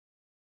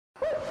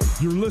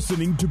You're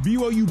listening to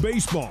BYU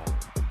Baseball.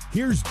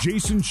 Here's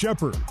Jason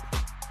Shepard.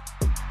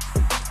 Well,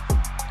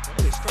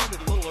 they started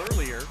a little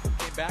earlier,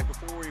 came back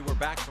before we were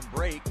back from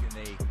break,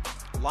 and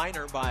a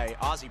liner by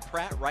Ozzie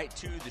Pratt right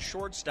to the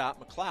shortstop,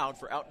 McLeod,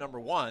 for out number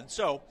one.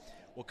 So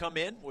we'll come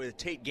in with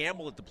Tate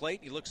Gamble at the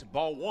plate. He looks at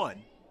ball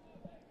one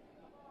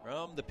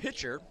from the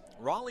pitcher,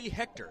 Raleigh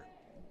Hector.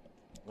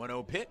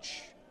 1-0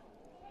 pitch.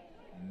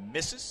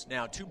 Misses.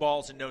 Now 2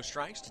 balls and no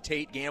strikes to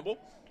Tate Gamble.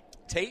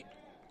 Tate,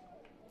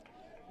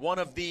 one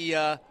of the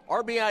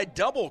RBI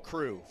double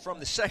crew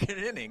from the second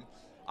inning.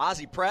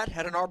 Ozzie Pratt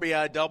had an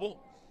RBI double,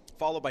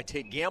 followed by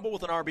Tate Gamble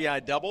with an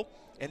RBI double,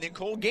 and then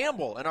Cole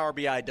Gamble an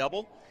RBI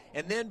double.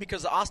 And then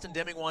because Austin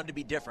Deming wanted to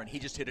be different, he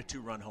just hit a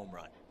 2-run home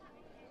run.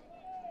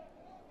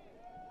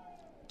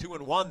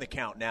 2-1 the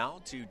count now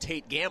to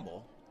Tate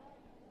Gamble.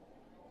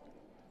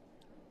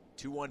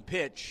 2-1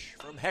 pitch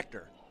from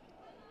Hector.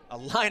 A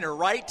liner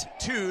right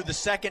to the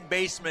second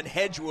baseman,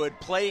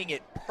 Hedgewood, playing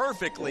it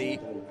perfectly.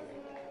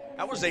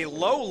 That was a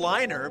low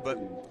liner,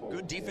 but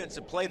good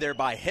defensive play there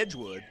by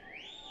Hedgewood.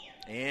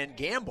 And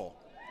Gamble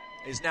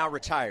is now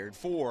retired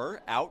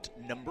for out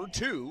number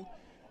 2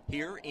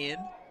 here in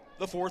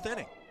the 4th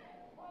inning.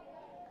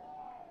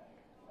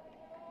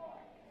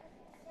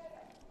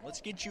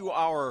 Let's get you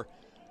our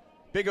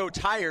Big O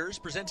Tires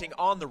presenting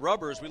On the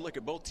Rubbers. We look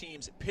at both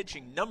teams'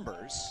 pitching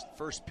numbers.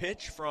 First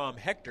pitch from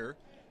Hector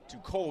to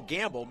Cole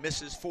Gamble,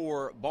 misses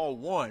for ball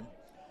 1.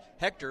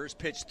 Hector's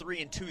pitched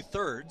 3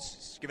 2/3.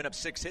 He's given up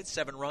 6 hits,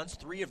 7 runs,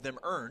 3 of them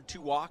earned, 2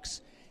 walks,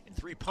 and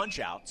 3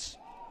 punch-outs.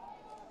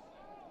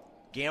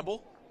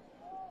 Gamble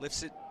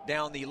lifts it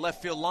down the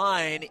left field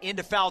line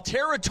into foul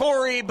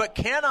territory, but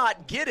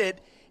cannot get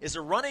it. Is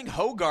a running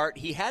Hogart.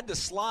 He had to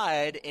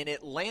slide, and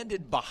it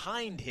landed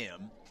behind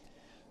him.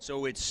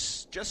 So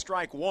it's just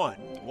strike 1.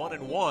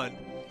 1-1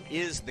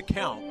 is the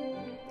count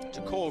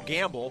to Cole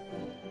Gamble.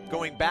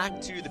 Going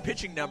back to the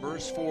pitching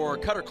numbers for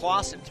Cutter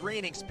Clausen, 3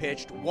 innings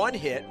pitched, 1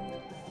 hit,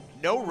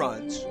 no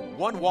runs,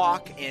 1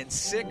 walk, and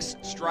 6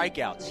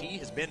 strikeouts. He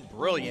has been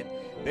brilliant.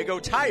 Big O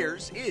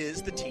Tires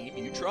is the team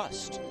you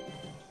trust.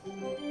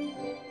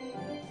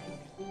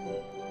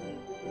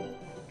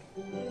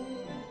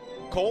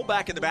 Cole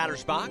back in the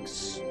batter's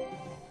box.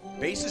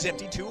 Base is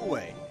empty, 2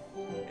 away.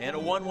 And a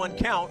 1-1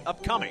 count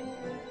upcoming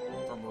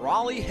from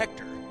Raleigh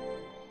Hector.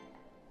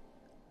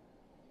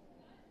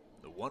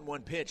 The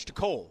 1-1 pitch to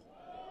Cole.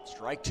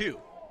 Strike 2.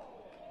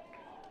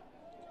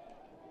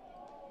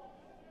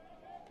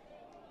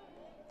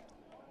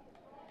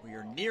 We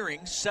are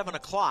nearing 7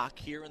 o'clock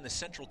here in the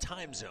Central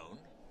Time Zone.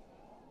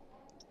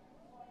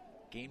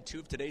 Game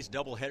 2 of today's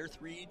doubleheader,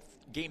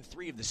 Game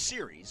 3 of the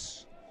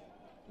series.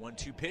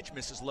 1-2 pitch,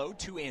 misses low,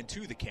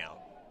 2-2 the count.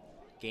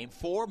 Game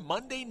 4,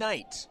 Monday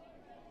night.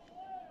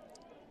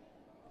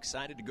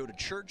 Excited to go to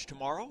church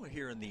tomorrow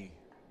here in the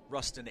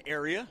Ruston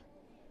area.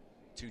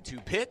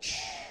 2-2 pitch,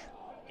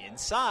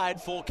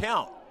 inside, full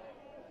count.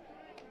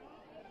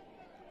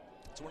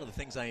 It's one of the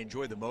things I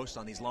enjoy the most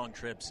on these long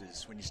trips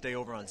is when you stay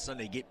over on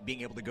Sunday,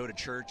 being able to go to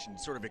church and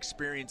sort of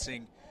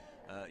experiencing,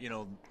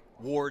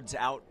 wards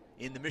out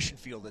in the mission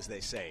field, as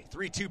they say.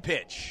 3-2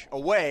 pitch,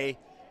 away,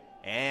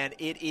 and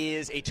it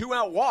is a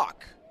 2-out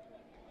walk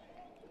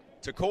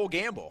to Cole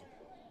Gamble.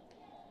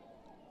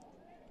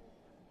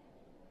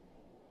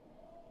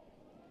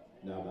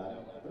 Now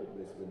batting, third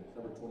baseman,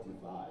 number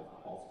 25,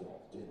 Austin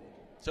Deming.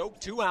 So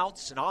 2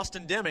 outs and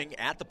Austin Deming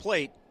at the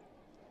plate.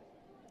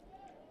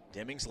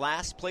 Deming's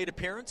last plate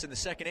appearance in the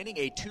second inning,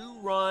 a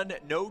 2-run,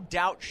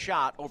 no-doubt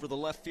shot over the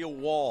left field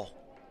wall.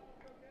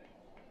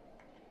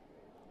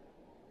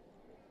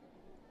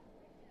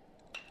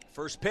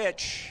 First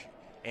pitch,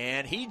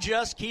 and he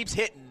just keeps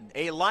hitting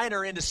a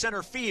liner into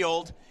center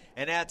field,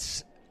 and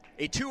that's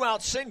a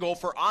 2-out single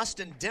for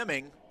Austin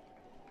Deming.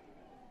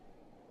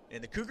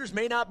 And the Cougars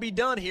may not be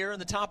done here in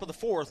the top of the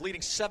 4th,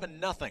 leading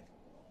 7-0.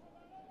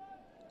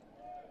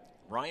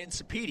 Ryan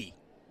Sapiti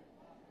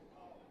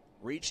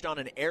reached on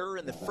an error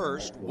in the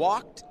first,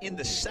 walked in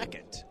the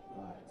second.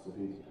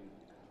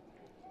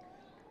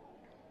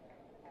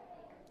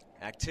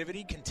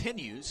 Activity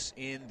continues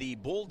in the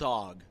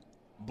Bulldog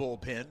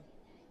bullpen.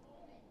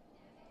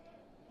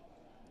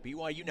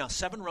 BYU now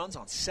 7 runs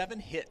on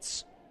 7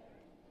 hits.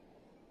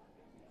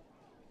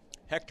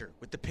 Hector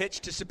with the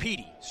pitch to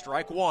Sapiti.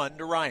 Strike 1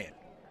 to Ryan.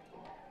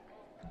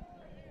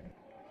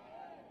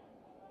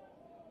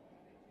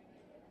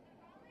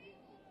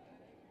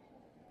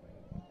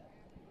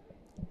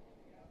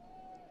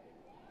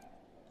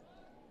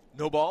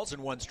 No balls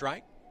and 1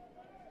 strike.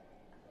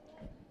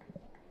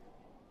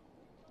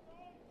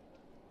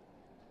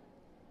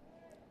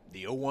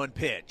 The 0-1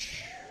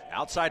 pitch.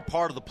 Outside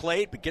part of the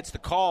plate, but gets the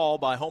call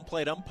by home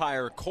plate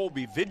umpire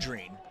Colby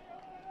Vidrine.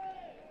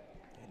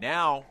 And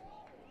now,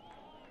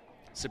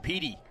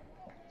 Sapiti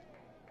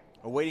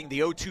awaiting the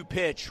 0-2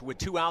 pitch with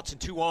 2 outs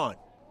and 2 on.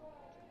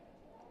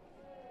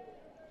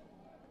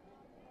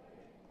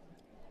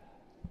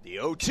 The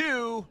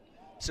 0-2,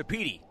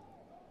 Sapiti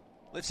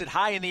lifts it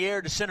high in the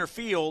air to center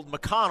field.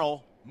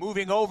 McConnell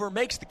moving over,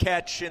 makes the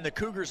catch, and the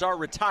Cougars are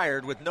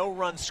retired with no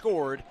runs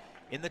scored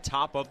in the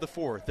top of the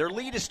fourth. Their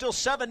lead is still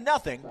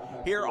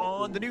 7-0 here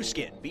on the new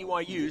skin,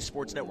 BYU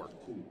Sports Network.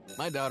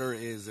 My daughter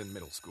is in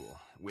middle school,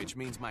 which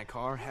means my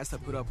car has to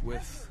put up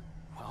with,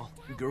 well,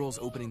 girls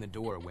opening the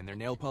door when their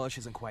nail polish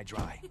isn't quite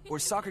dry, or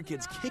soccer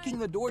kids kicking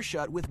the door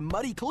shut with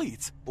muddy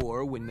cleats,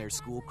 or when their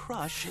school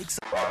crush shakes.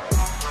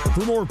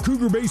 For more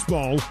Cougar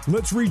baseball,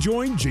 let's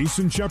rejoin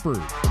Jason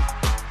Shepard.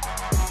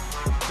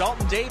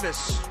 Dalton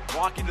Davis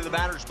walking to the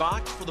batter's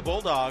box for the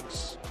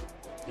Bulldogs.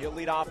 He'll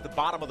lead off the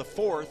bottom of the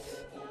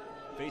fourth,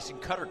 facing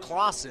Cutter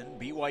Clausen.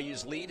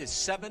 BYU's lead is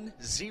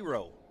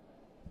 7-0.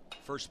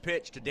 First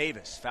pitch to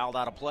Davis. Fouled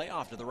out of play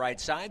off to the right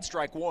side.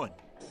 Strike one.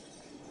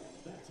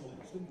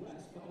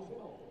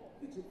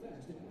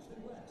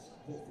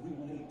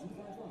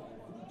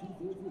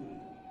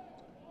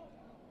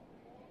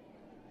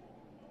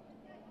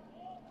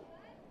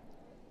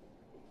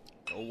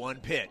 Oh, 1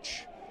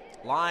 pitch.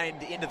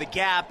 Lined into the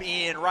gap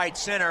in right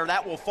center.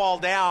 That will fall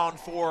down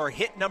for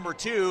hit number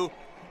 2.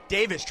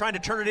 Davis trying to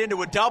turn it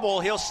into a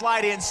double. He'll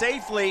slide in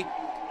safely.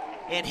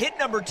 And hit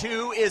number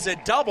 2 is a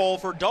double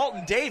for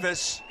Dalton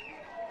Davis.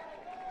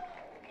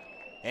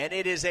 And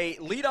it is a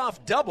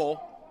leadoff double.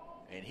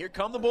 And here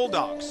come the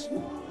Bulldogs.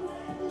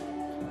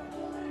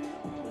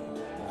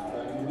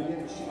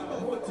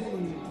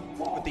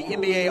 With the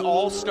NBA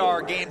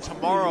All-Star game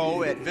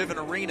tomorrow at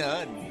Vivint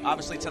Arena, and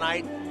obviously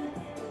tonight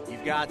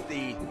you've got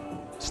the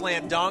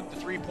slam dunk, the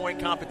three-point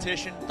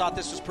competition. Thought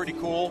this was pretty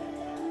cool.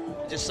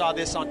 Just saw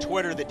this on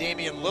Twitter that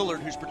Damian Lillard,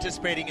 who's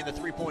participating in the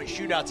three-point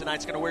shootout tonight,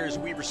 is going to wear his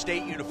Weber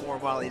State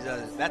uniform while he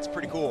does it. That's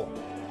pretty cool.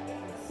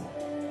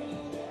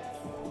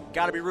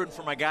 Got to be rooting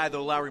for my guy,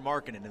 though, Lowry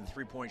Markkanen, in the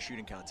three-point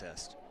shooting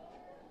contest.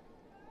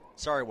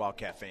 Sorry,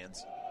 Wildcat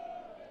fans.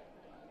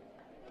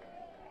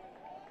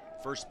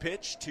 First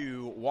pitch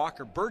to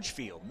Walker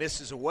Birchfield.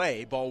 Misses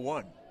away, ball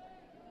 1.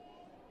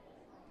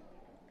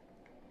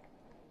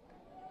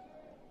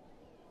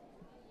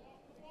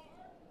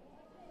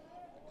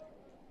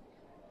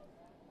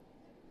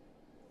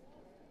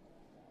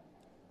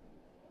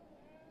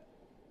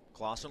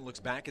 Clausen looks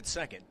back at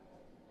second.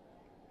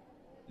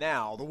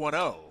 Now the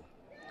 1-0.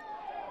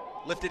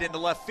 Lifted into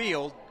left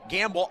field.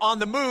 Gamble on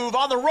the move,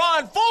 on the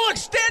run, full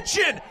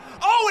extension.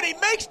 Oh, and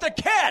he makes the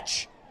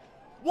catch.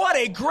 What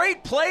a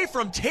great play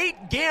from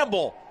Tate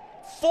Gamble.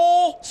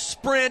 Full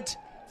sprint,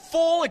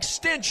 full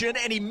extension,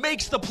 and he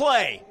makes the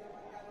play.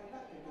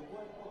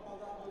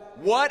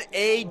 What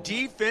a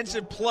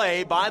defensive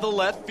play by the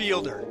left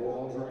fielder.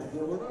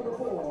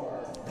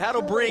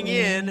 That'll bring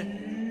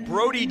in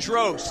Brody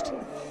Drost.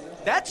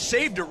 That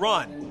saved a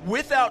run,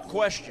 without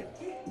question.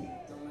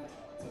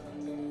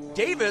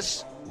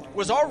 Davis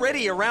was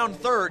already around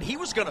third. He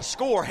was going to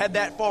score had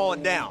that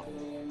fallen down.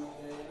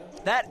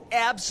 That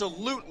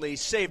absolutely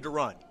saved a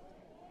run.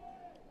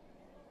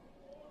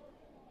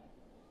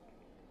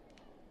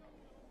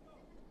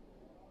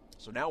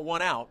 So now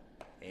 1 out,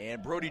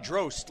 and Brody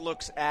Drost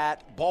looks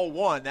at ball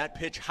 1, that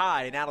pitch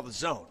high and out of the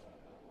zone.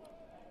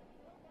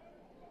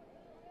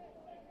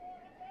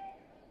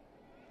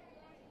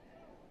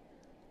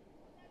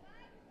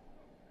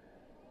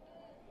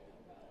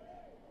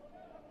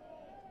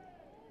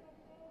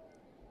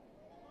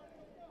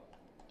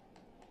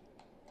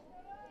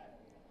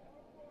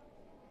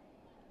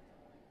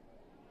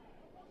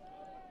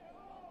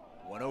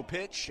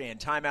 Pitch and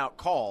timeout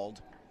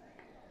called.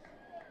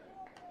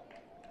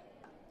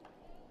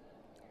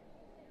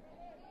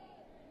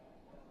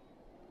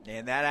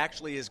 And that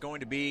actually is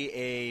going to be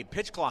a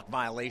pitch clock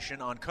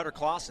violation on Cutter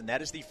Clausen.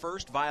 That is the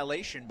first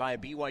violation by a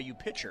BYU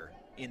pitcher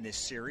in this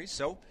series.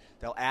 So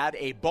they'll add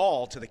a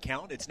ball to the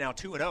count. It's now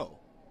 2-0.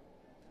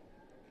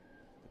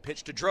 The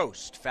pitch to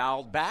Drost.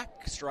 Fouled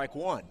back. Strike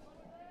 1.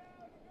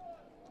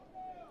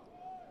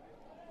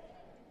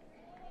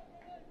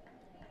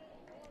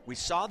 We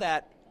saw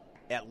that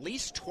at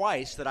least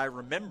twice that I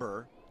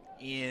remember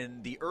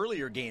in the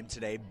earlier game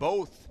today,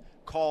 both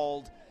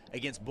called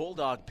against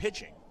Bulldog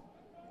pitching.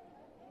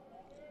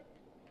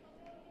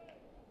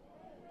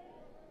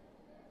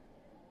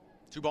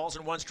 Two balls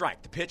and 1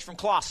 strike. The pitch from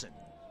Clausen.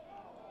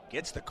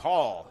 Gets the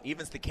call.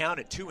 Evens the count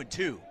at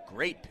 2-2.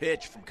 Great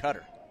pitch from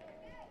Cutter.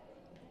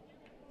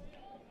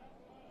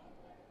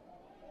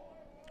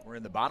 We're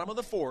in the bottom of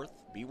the fourth.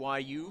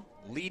 BYU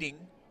leading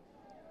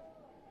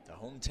the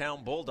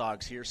hometown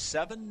Bulldogs here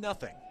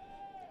 7-0.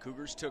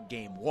 Cougars took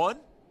game 1.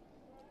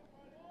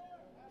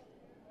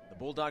 The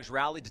Bulldogs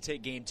rallied to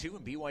take game 2,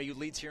 and BYU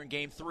leads here in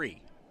game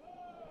 3.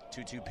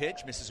 2-2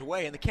 pitch, misses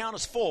away, and the count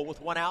is full with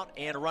 1 out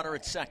and a runner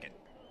at second.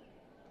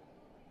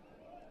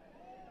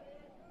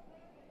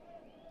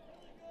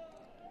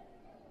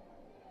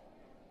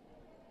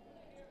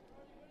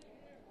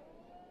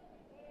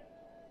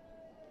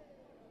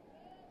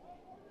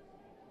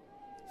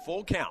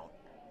 Full count.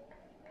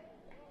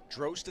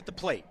 Drost at the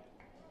plate.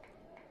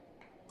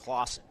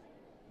 Clausen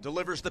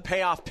delivers the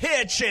payoff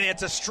pitch, and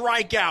it's a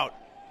strikeout.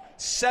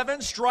 7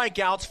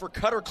 strikeouts for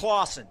Cutter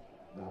Clausen.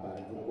 Now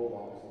batting for the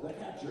Bulldogs, the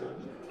catcher,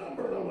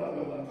 number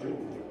 11,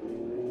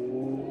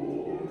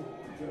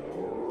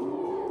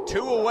 Joe. 2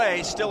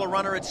 away, still a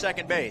runner at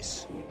second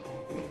base.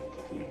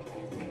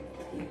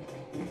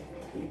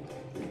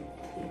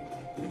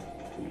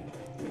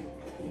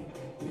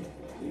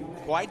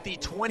 Quite the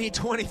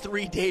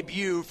 2023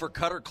 debut for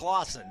Cutter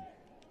Clausen.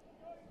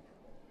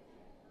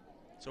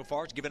 So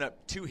far, it's given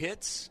up 2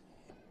 hits,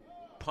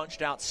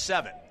 punched out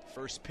 7.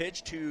 First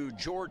pitch to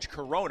George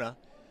Corona,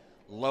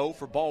 low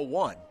for ball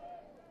 1. It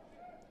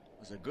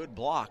was a good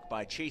block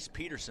by Chase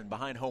Peterson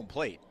behind home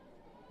plate.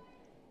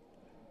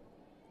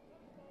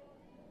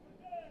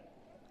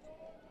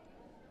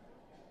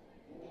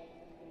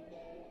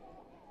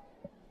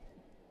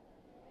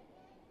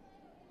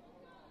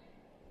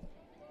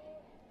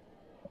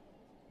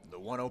 The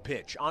 1-0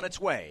 pitch on its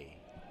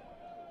way.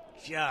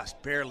 Just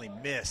barely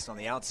missed on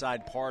the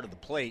outside part of the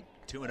plate.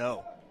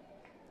 2-0.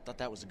 Thought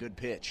that was a good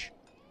pitch.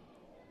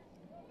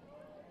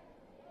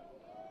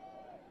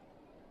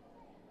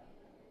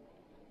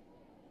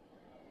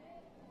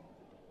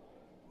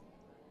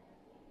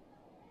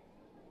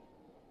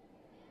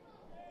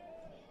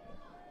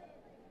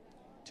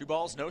 Two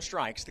balls, no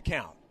strikes, the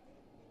count.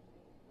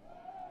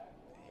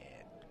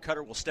 And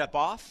Cutter will step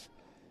off,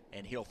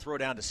 and he'll throw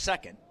down to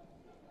second.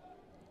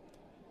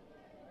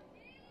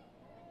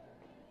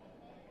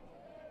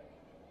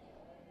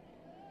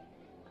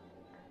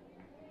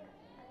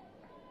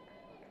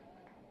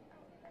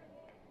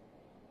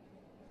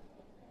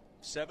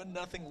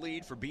 Seven-0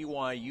 lead for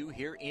BYU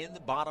here in the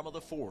bottom of the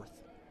 4th.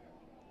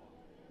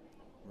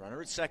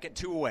 Runner at second,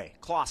 2 away.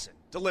 Clausen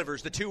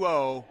delivers the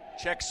 2-0.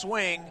 Check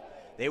swing.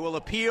 They will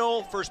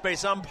appeal. First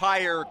base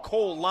umpire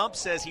Cole Lump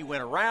says he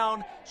went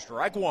around.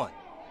 Strike 1.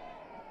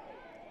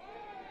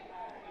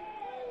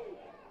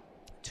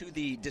 To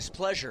the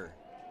displeasure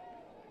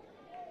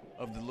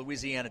of the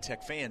Louisiana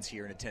Tech fans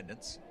here in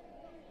attendance.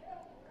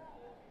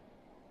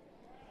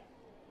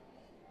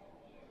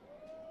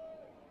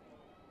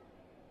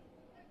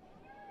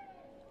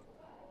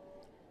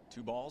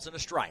 Two balls and a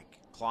strike.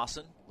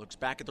 Clausen looks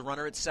back at the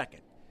runner at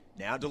second.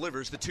 Now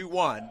delivers the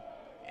 2-1,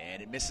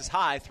 and it misses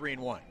high,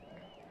 3-1.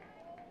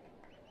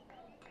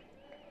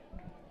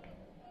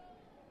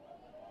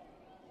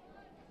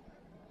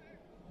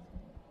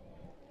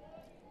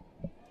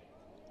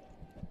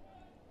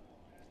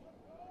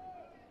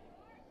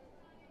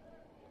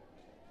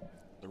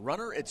 The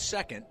runner at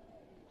second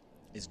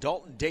is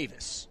Dalton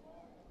Davis.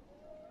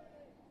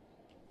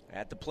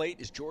 At the plate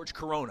is George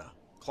Corona.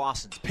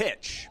 Clausen's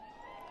pitch.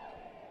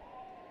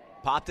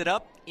 Popped it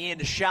up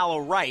into shallow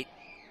right.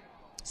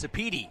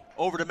 Sapiti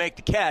over to make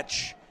the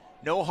catch.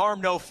 No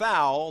harm, no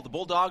foul. The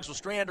Bulldogs will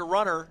strand a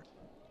runner,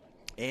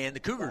 and the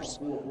Cougars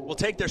will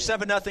take their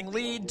 7-0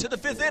 lead to the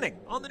 5th inning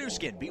on the new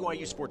skin,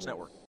 BYU Sports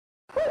Network.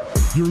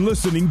 You're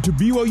listening to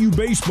BYU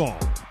Baseball.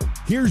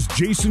 Here's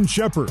Jason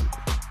Shepard.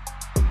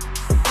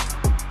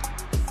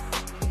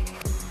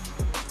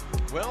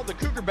 Well, the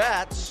Cougar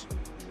Bats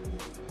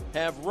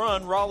have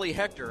run Raleigh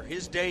Hector.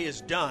 His day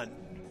is done.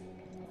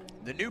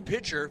 The new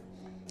pitcher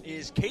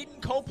is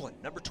Caden Copeland,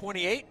 number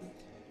 28.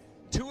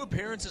 2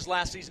 appearances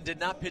last season, did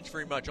not pitch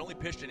very much, only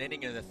pitched an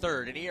inning in the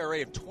 3rd, an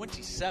ERA of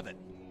 27.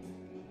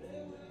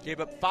 Gave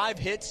up 5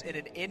 hits in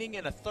an inning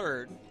and a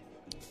 3rd,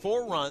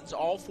 4 runs,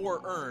 all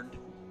 4 earned.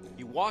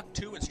 He walked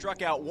 2 and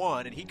struck out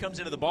 1, and he comes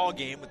into the ball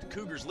game with the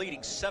Cougars leading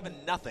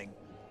 7-0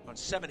 on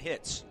 7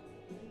 hits.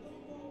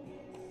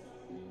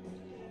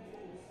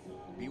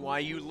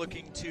 BYU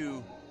looking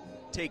to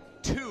take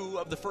 2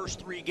 of the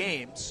first 3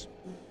 games.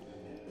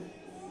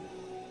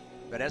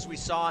 But as we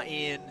saw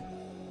in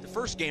the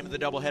first game of the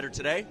doubleheader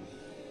today,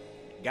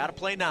 got to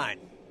play 9.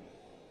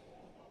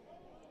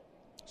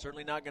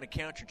 Certainly not going to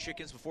count your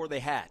chickens before they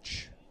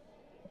hatch.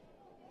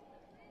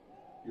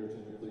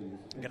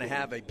 Going to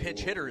have a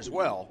pinch hitter as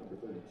well.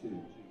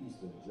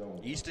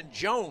 Easton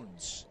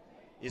Jones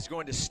is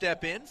going to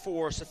step in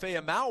for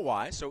Safea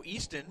Mauwai, so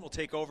Easton will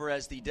take over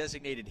as the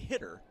designated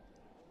hitter.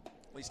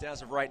 At least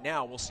as of right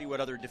now, we'll see what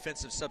other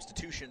defensive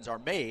substitutions are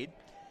made.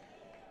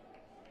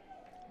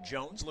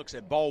 Jones looks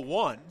at ball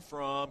 1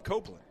 from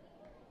Copeland.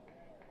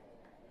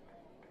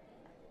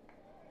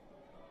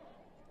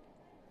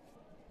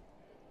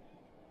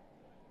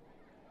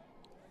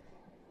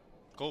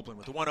 Copeland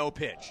with the 1-0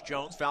 pitch.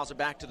 Jones fouls it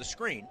back to the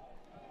screen.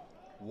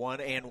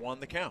 1-1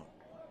 the count.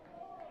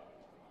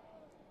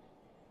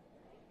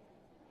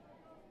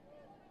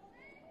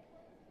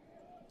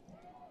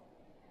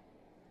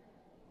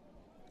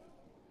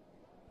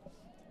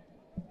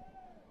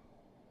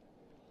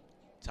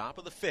 Top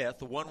of the 5th,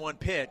 the 1-1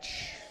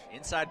 pitch.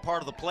 Inside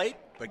part of the plate,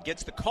 but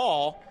gets the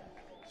call.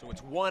 So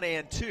it's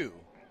 1-2.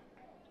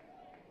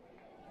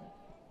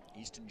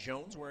 Easton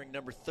Jones wearing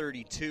number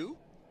 32.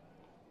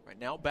 Right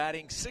now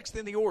batting 6th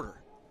in the order.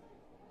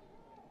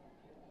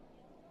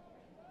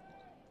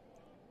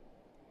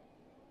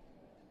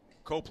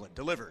 Copeland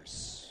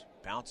delivers.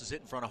 Bounces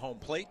it in front of home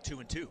plate,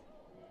 2-2.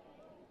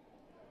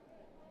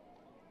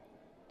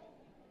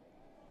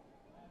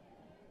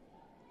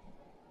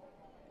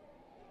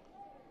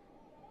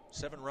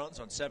 Seven runs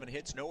on 7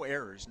 hits, no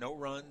errors, no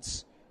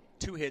runs,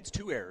 2 hits,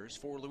 2 errors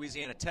for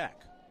Louisiana Tech.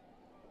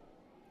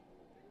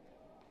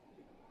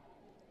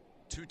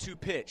 2-2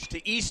 pitch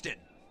to Easton.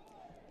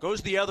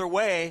 Goes the other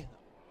way,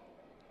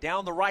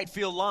 down the right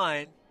field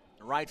line.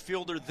 The right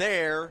fielder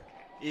there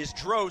is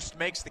Drost,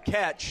 makes the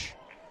catch.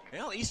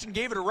 Well, Easton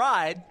gave it a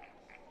ride.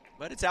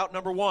 but it's out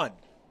number 1.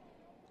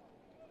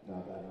 Now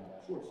batting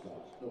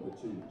shortstop, number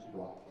 2,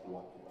 Brock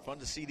Watkins. Fun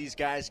to see these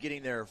guys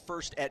getting their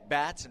first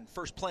at-bats and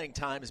first playing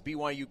time as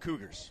BYU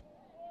Cougars.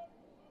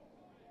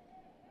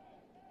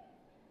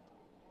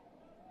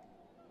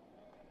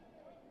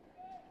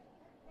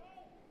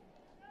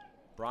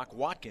 Brock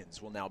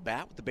Watkins will now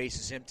bat with the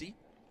bases empty.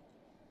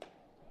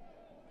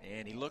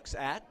 And he looks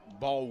at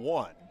ball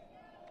 1.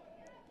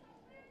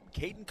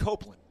 Caden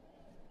Copeland.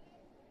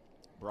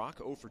 Brock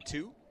 0 for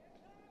 2.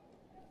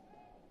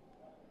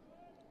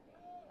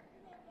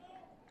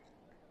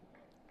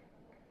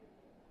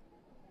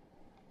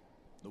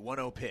 The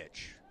 1-0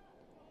 pitch.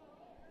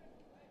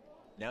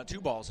 Now 2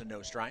 balls and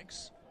no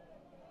strikes.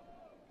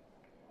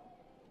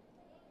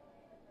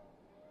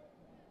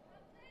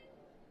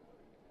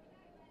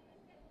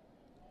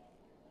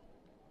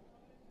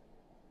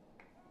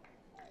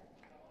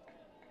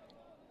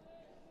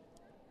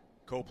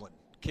 Copeland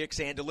kicks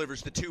and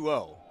delivers the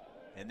 2-0.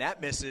 And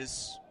that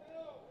misses.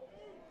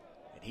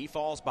 And he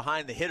falls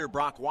behind the hitter,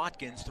 Brock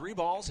Watkins. 3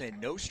 balls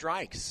and no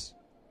strikes.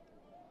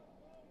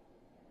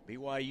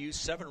 BYU's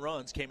 7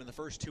 runs came in the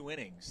first 2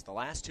 innings. The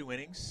last 2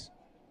 innings,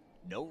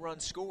 no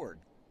runs scored.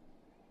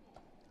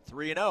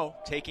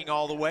 3-0, taking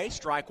all the way,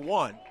 strike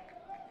 1.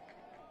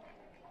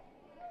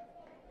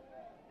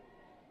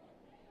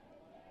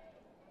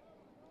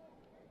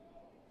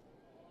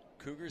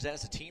 Cougars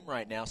as a team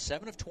right now,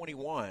 7 of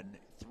 21,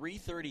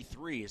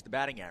 333 is the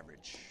batting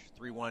average.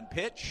 3-1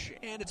 pitch,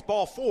 and it's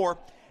ball 4,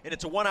 and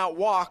it's a 1-out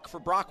walk for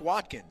Brock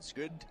Watkins.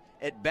 Good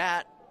at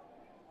bat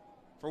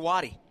for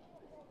Waddy.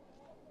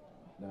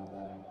 Now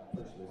batting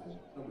first baseman,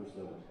 number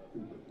 7,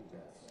 Cooper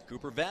Vest.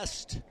 Cooper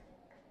Vest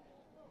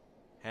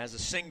has a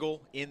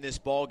single in this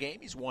ball game.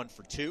 He's 1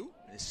 for 2.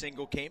 His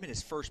single came in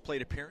his first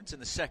plate appearance in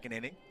the 2nd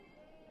inning.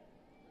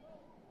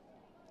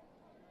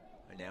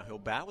 And now he'll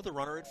bat with a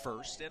runner at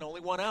first and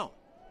only 1 out.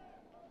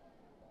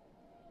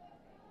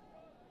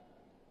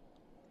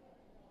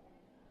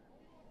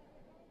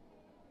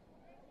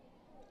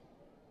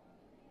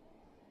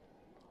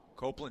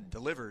 Copeland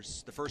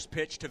delivers the first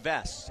pitch to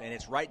Vest, and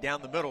it's right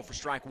down the middle for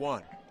strike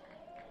 1.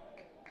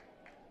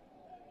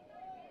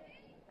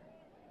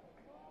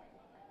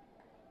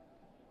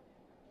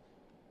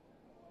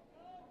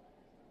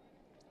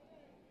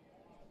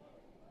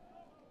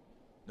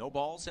 No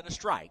balls and a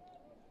strike.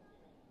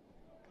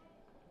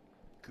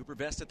 Cooper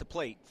Vest at the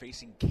plate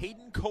facing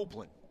Caden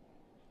Copeland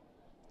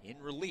in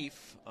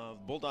relief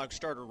of Bulldog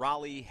starter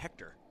Raleigh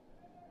Hector.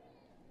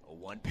 A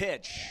 1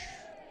 pitch.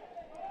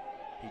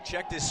 He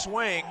checked his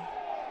swing,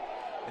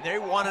 and they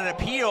want an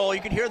appeal. You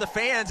can hear the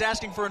fans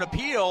asking for an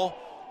appeal,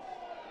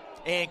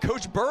 and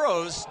Coach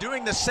Burrows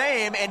doing the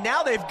same, and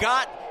now they've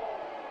got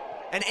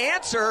an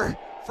answer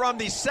from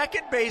the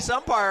second base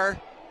umpire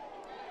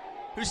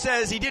who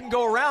says he didn't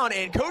go around,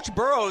 and Coach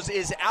Burrows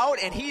is out,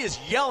 and he is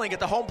yelling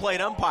at the home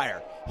plate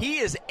umpire. He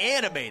is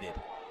animated,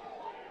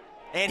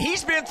 and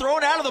he's been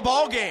thrown out of the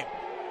ball game.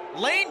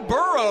 Lane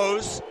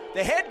Burrows,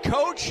 the head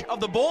coach of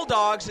the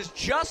Bulldogs, has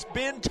just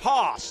been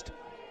tossed.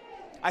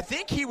 I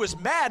think he was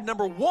mad,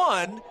 number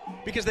 1,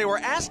 because they were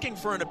asking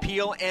for an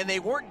appeal and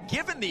they weren't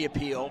given the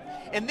appeal.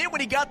 And then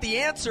when he got the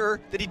answer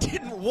that he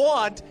didn't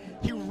want,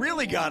 he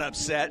really got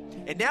upset.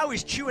 And now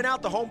he's chewing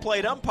out the home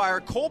plate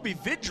umpire, Colby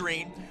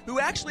Vidrine, who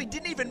actually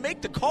didn't even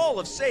make the call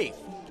of safe.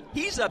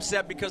 He's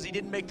upset because he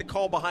didn't make the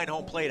call behind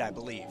home plate, I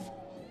believe.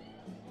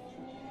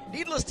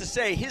 Needless to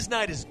say, his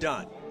night is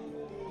done.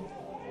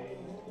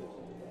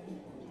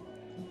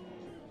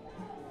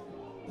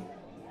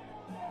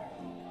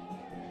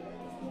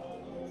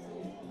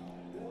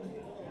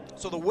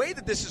 So the way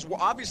that this is,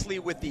 obviously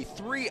with the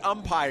 3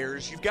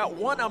 umpires, you've got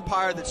 1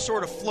 umpire that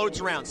sort of floats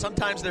around.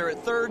 Sometimes they're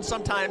at third,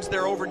 sometimes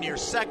they're over near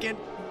second.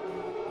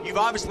 You've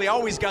obviously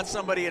always got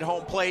somebody at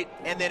home plate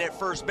and then at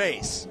first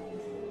base.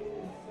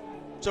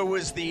 So it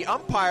was the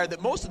umpire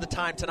that most of the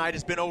time tonight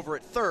has been over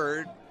at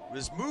third,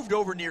 was moved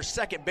over near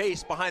second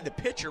base behind the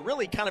pitcher,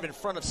 really kind of in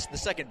front of the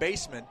second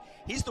baseman.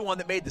 He's the one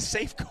that made the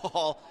safe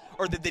call,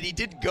 or that he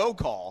didn't go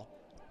call.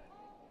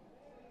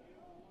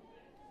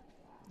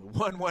 The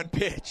 1-1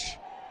 pitch.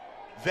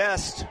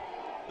 Vest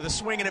with a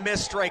swing and a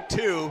miss, strike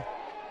 2.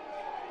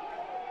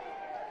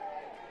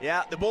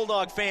 Yeah, the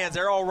Bulldog fans,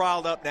 they're all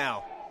riled up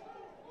now.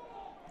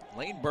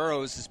 Lane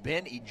Burrows has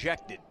been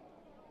ejected.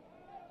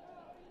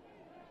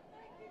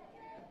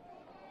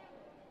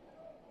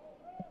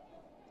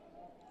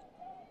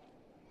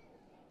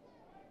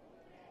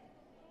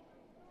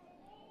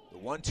 The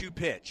 1-2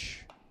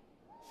 pitch.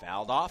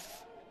 Fouled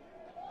off.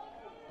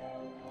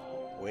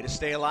 Way to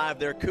stay alive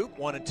there, Coop.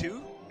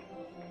 1-2.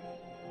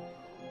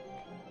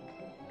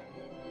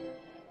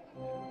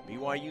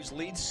 BYU's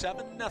lead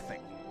 7-0.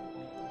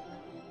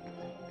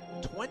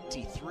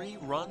 23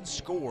 runs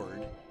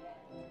scored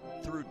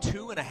through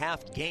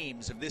 2.5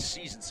 games of this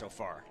season so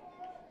far.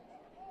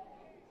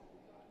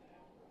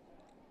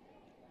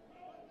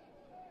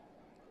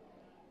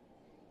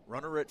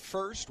 Runner at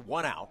first,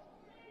 1 out.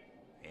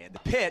 And the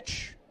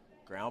pitch,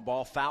 ground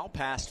ball foul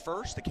past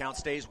first. The count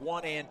stays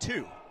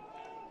 1-2.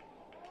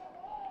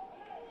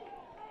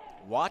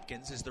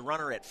 Watkins is the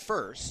runner at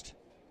first.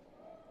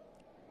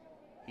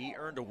 He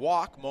earned a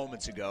walk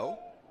moments ago.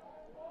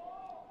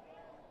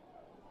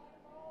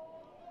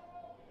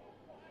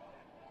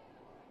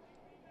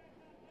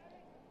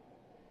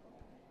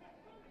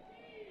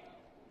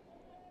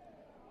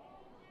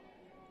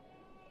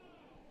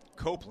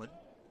 Copeland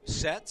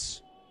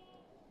sets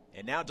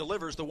and now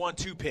delivers the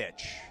 1-2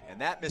 pitch.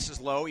 And that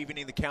misses low,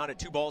 evening the count at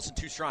 2 balls and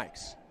 2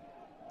 strikes.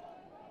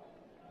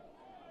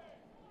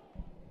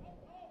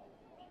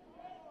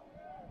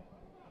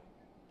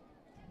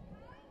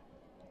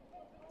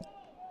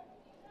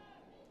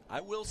 I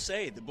will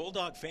say the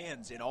Bulldog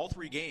fans in all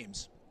 3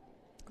 games,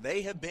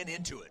 they have been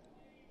into it.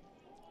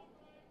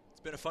 It's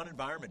been a fun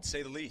environment, to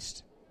say the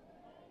least.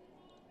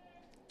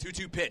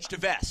 2-2 pitch to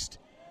Vest.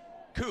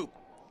 Coop.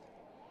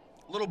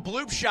 Little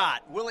bloop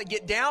shot. Will it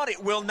get down?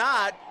 It will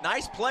not.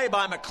 Nice play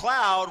by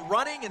McLeod,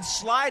 running and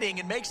sliding,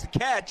 and makes the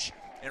catch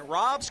and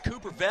robs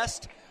Cooper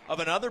Vest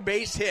of another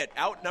base hit,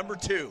 out number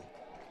 2.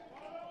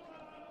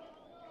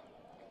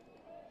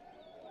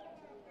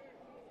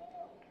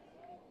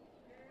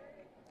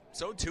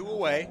 So 2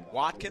 away.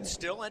 Watkins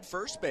still at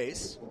first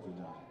base.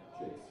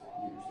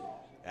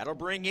 That'll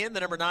bring in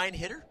the number 9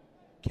 hitter,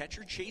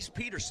 catcher Chase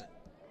Peterson.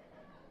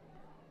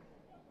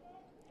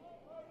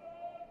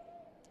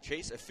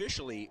 Chase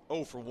officially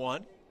 0 for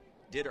 1.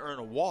 Did earn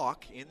a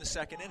walk in the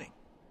second inning.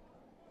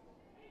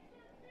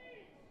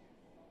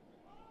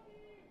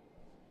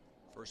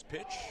 First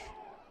pitch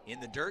in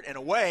the dirt and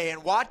away,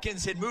 and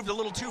Watkins had moved a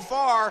little too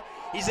far.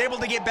 He's able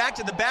to get back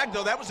to the bag,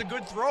 though. That was a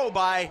good throw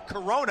by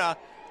Corona.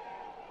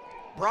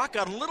 Brock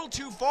got a little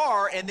too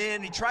far, and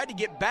then he tried to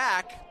get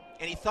back,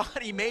 and he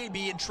thought he may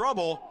be in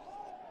trouble.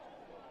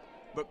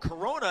 But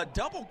Corona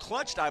double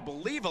clutched, I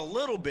believe, a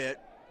little bit.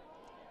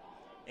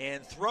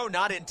 And throw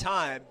not in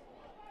time.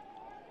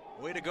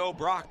 Way to go,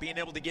 Brock, being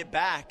able to get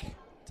back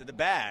to the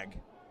bag.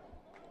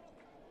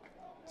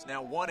 It's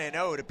now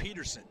 1-0 to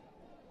Peterson.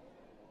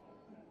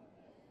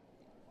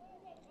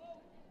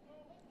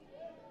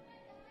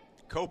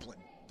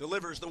 Copeland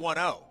delivers the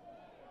 1-0.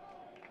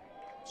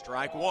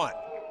 Strike 1.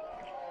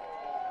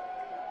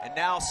 And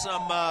now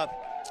some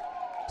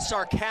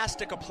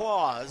sarcastic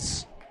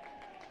applause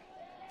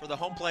for the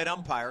home plate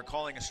umpire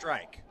calling a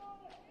strike.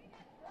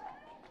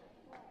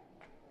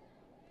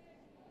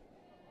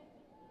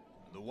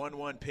 The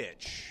 1-1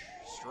 pitch.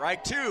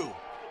 Strike 2.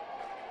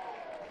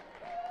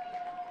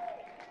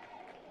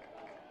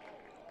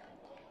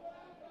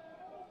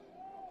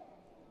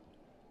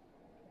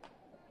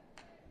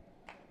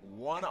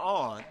 One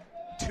on,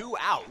 2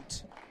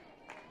 out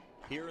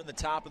here in the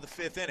top of the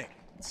 5th inning.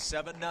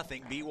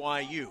 7-0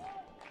 BYU.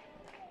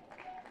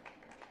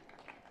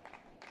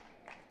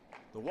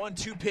 The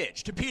 1-2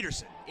 pitch to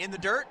Peterson in the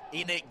dirt,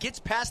 and it gets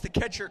past the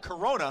catcher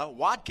Corona.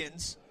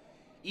 Watkins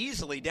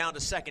easily down to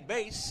second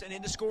base and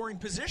into scoring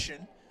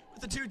position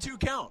with a 2-2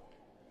 count.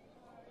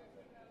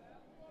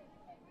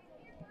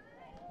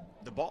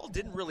 The ball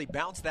didn't really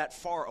bounce that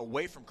far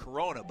away from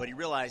Corona, but he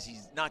realized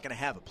he's not going to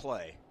have a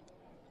play.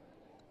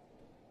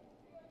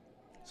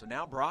 So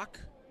now Brock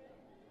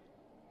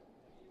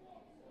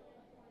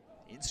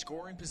in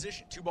scoring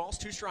position. 2 balls,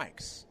 2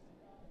 strikes.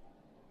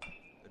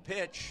 The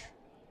pitch.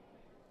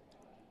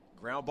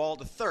 Ground ball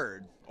to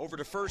third. Over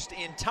to first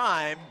in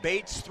time.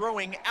 Bates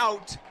throwing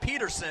out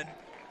Peterson.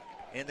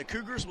 And the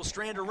Cougars will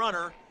strand a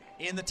runner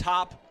in the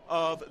top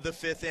of the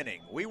 5th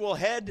inning. We will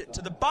head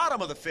to the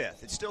bottom of the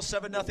 5th. It's still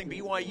 7-0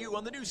 BYU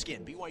on the new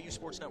skin, BYU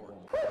Sports Network.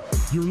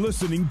 You're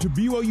listening to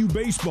BYU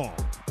Baseball.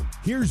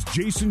 Here's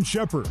Jason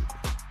Shepard.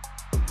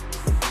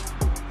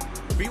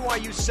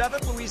 BYU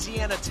 7,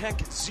 Louisiana Tech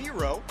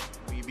 0.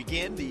 We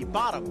begin the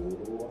bottom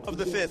of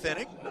the 5th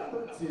inning.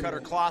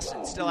 Cutter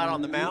Clausen still out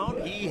on the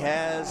mound. He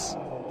has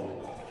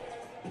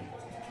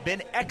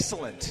been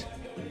excellent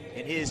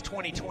in his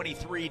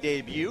 2023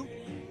 debut.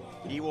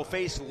 He will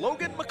face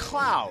Logan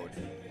McLeod.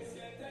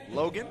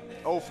 Logan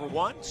 0 for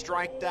 1,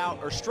 struck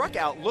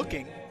out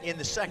looking in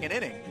the second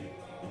inning.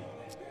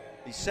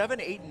 The 7,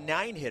 8, and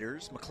 9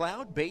 hitters,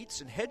 McLeod,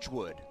 Bates, and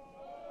Hedgewood.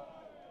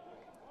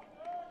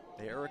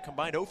 They are a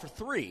combined 0 for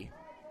 3.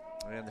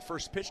 And the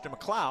first pitch to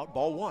McLeod,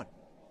 ball 1.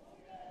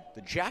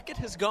 The jacket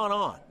has gone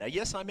on. Now,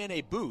 yes, I'm in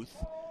a booth,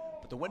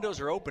 but the windows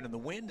are open and the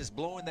wind is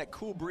blowing that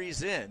cool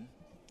breeze in.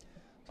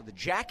 So the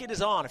jacket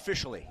is on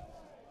officially.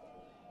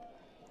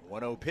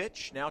 1-0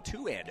 pitch, now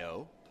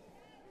 2-0.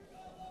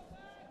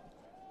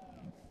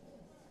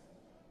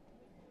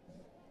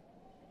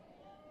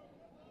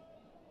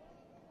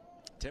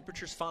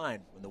 Temperature's fine.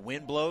 When the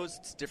wind blows,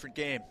 it's a different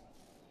game.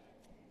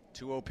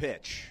 2-0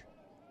 pitch.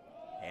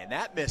 And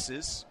that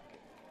misses.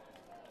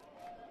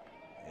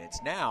 And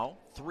it's now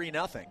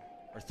 3-0.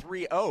 Or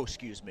 3-0,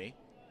 excuse me.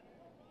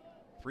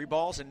 3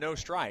 balls and no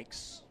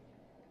strikes.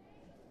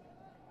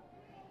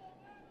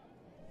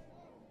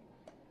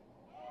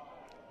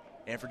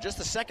 And for just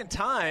the second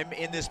time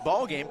in this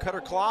ballgame,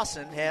 Cutter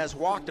Clausen has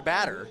walked a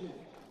batter.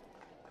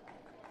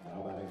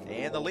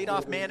 And the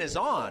leadoff man is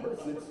on.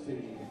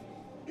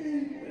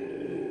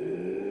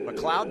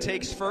 McLeod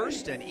takes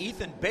first, and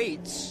Ethan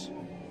Bates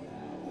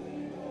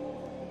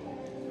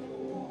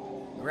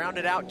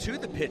grounded out to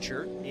the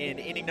pitcher in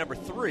inning number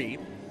 3.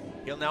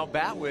 He'll now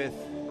bat with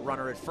a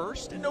runner at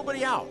first and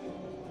nobody out.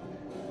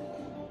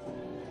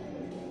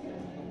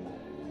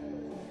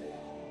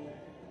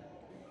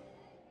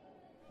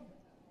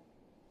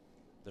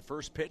 The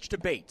first pitch to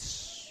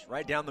Bates,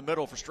 right down the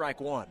middle for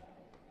strike one.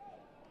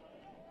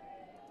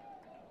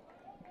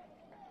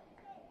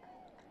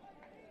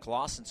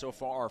 Clausen so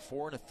far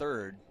 4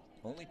 1/3,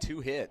 only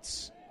 2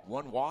 hits,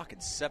 1 walk,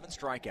 and 7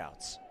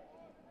 strikeouts.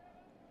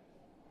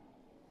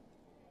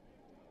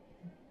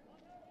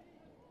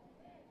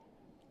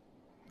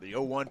 The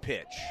 0-1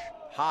 pitch,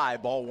 high,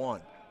 ball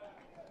 1.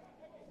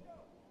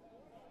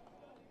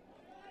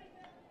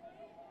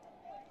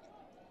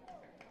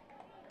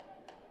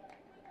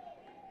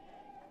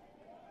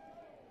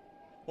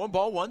 One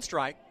ball, 1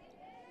 strike.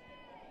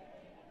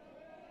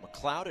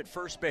 McLeod at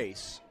first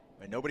base,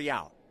 and nobody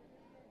out.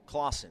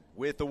 Clausen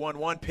with the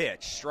 1-1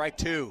 pitch, strike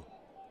 2.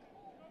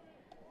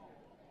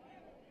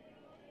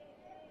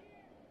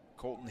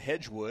 Colton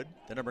Hedgewood,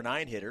 the number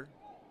 9 hitter,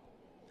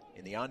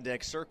 in the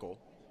on-deck circle.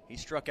 He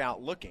struck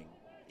out looking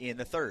in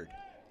the 3rd.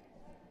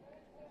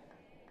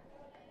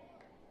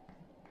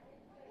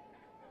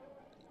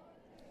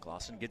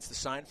 Clausen gets the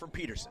sign from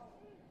Peterson.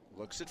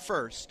 Looks at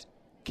first,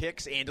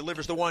 kicks and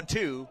delivers the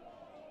 1-2.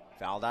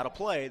 Fouled out of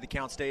play. The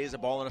count stays a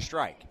ball and a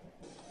strike.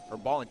 Or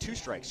ball and 2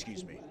 strikes,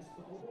 excuse me.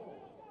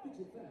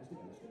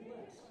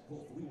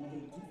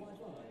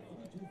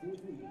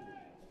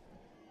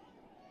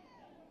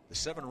 The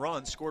 7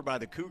 runs scored by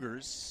the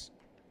Cougars,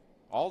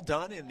 all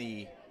done in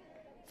the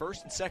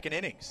first and second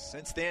innings.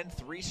 Since then,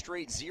 3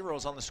 straight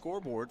zeros on the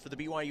scoreboard for the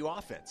BYU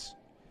offense.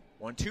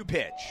 1-2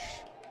 pitch.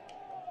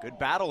 Good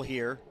battle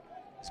here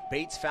as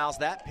Bates fouls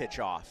that pitch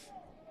off.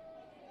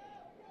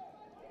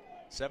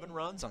 7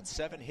 runs on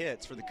 7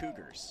 hits for the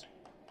Cougars.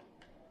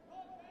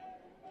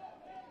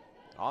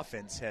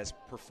 Offense has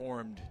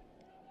performed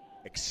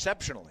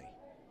exceptionally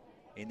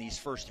in these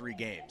first 3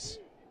 games.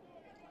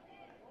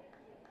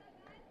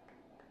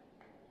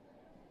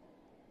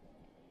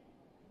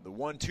 The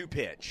 1-2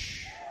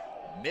 pitch.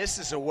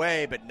 Misses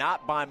away, but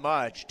not by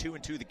much.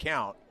 2-2 the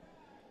count.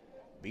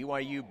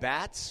 BYU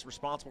bats,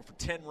 responsible for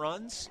 10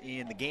 runs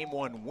in the Game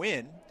 1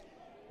 win.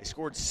 They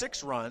scored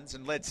 6 runs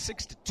and led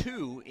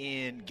 6-2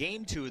 in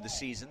Game 2 of the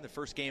season. The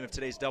first game of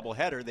today's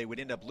doubleheader, they would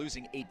end up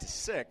losing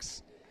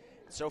 8-6.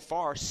 So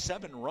far,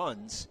 7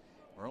 runs.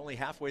 We're only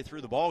halfway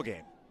through the ball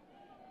game.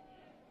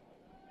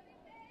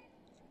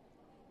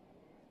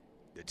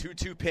 The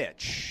 2-2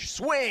 pitch.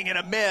 Swing and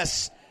a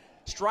miss.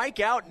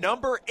 Strikeout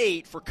number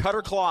 8 for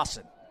Cutter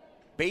Clausen.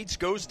 Bates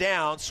goes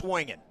down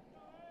swinging.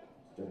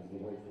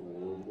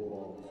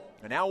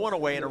 And now 1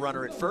 away and a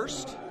runner at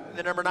first. And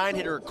the number 9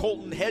 hitter,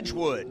 Colton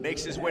Hedgewood,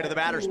 makes his way to the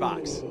batter's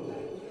box.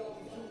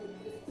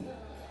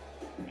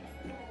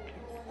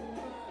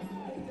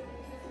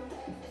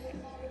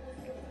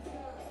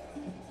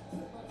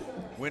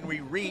 When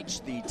we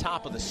reach the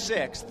top of the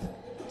 6th,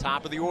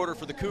 top of the order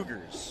for the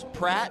Cougars,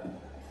 Pratt,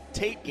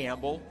 Tate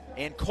Gamble,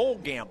 and Cole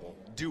Gamble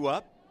due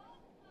up.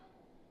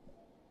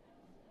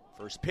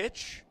 First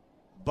pitch,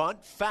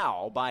 bunt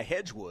foul by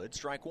Hedgewood,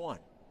 strike 1.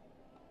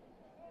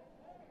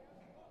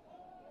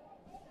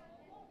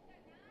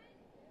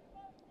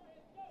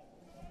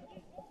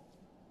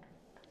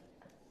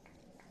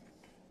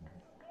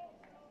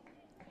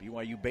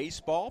 BYU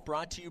Baseball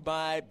brought to you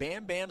by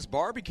Bam Bam's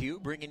Barbecue,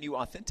 bringing you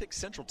authentic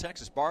Central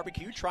Texas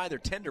barbecue. Try their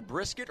tender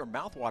brisket or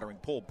mouth-watering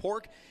pulled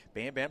pork.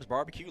 Bam Bam's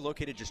Barbecue,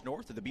 located just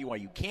north of the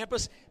BYU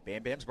campus.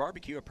 Bam Bam's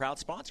Barbecue, a proud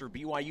sponsor of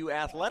BYU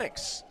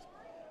Athletics.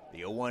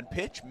 The 0-1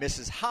 pitch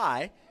misses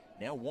high,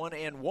 now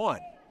 1-1.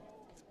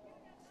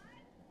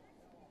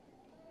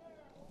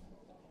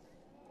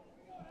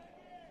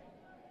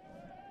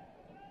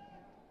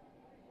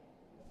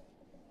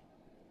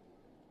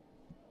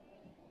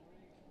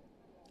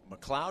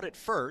 McLeod at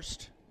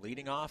first,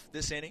 leading off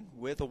this inning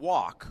with a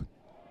walk.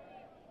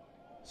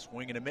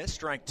 Swing and a miss,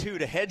 strike 2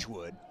 to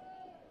Hedgewood.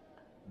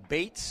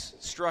 Bates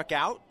struck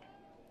out,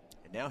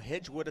 and now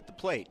Hedgewood at the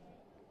plate.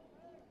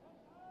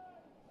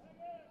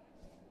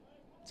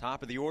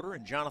 Top of the order,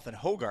 and Jonathan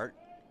Hogart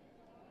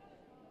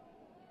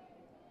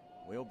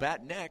will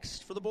bat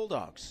next for the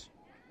Bulldogs.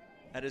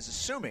 That is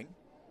assuming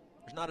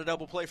there's not a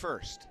double play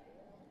first.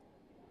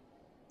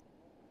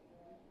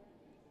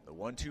 The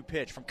 1-2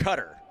 pitch from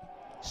Cutter.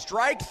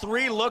 Strike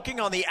 3 looking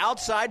on the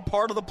outside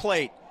part of the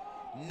plate.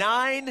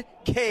 9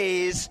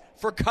 Ks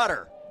for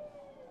Cutter.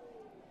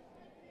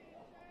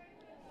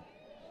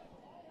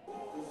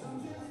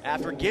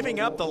 After giving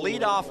up the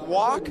leadoff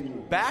walk,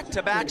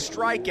 back-to-back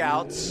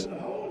strikeouts.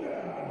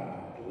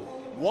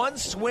 1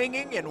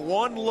 swinging and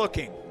 1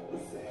 looking.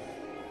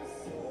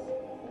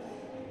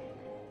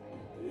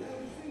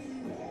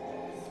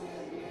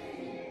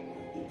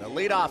 The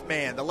leadoff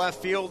man, the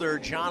left fielder,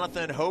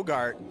 Jonathan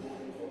Hogart.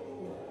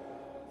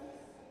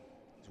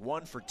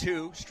 1 for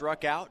 2,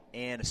 struck out,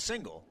 and a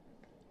single.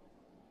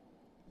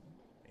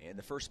 And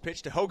the first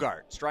pitch to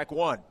Hogart, strike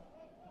 1.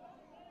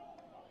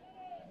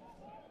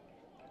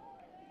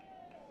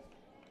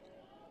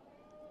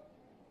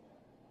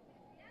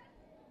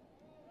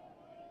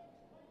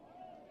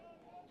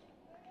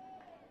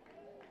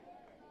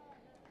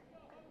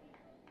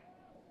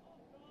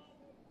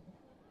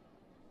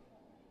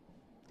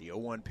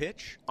 0-1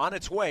 pitch on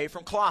its way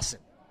from Clausen.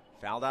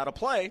 Fouled out of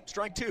play,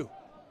 strike 2.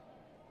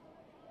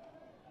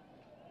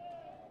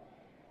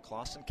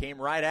 Clausen came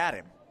right at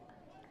him.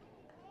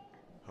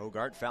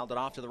 Hogart fouled it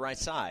off to the right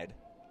side.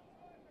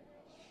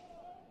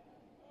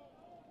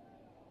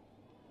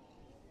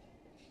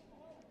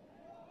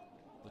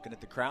 Looking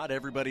at the crowd,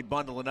 everybody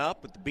bundling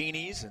up with the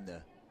beanies and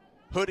the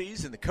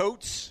hoodies and the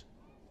coats.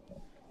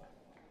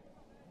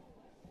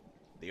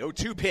 The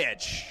 0-2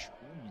 pitch.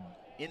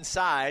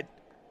 Inside.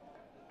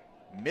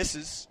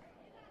 Misses.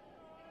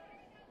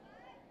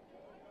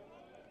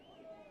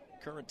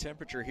 Current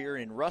temperature here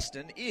in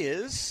Ruston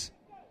is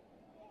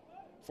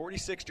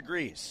 46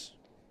 degrees.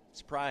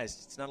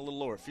 Surprised it's not a little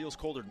lower. It feels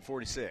colder than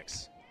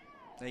 46.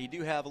 Now you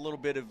do have a little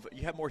bit of,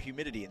 you have more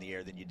humidity in the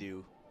air than you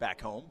do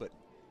back home, but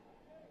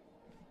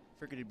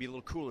figured it'd be a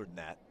little cooler than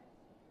that.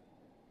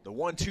 The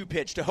 1-2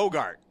 pitch to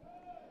Hogart.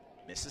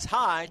 Misses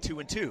high,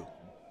 2-2.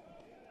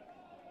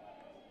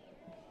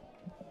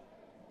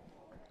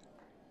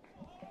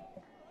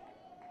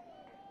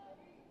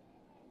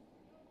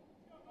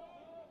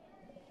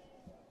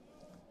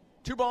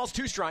 Two balls,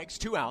 2 strikes,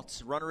 2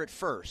 outs. Runner at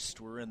first.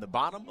 We're in the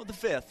bottom of the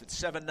 5th.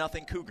 It's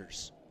 7-0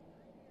 Cougars.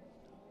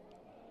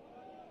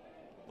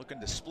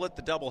 Looking to split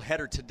the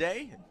doubleheader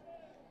today and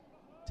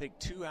take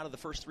 2 out of the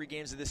first 3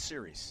 games of this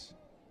series.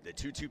 The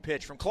 2-2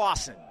 pitch from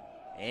Clausen.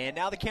 And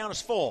now the count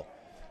is full.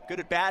 Good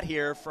at bat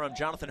here from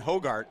Jonathan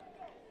Hogart.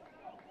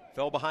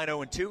 Fell behind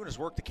 0-2 and has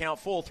worked the count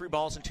full. 3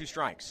 balls and 2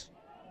 strikes.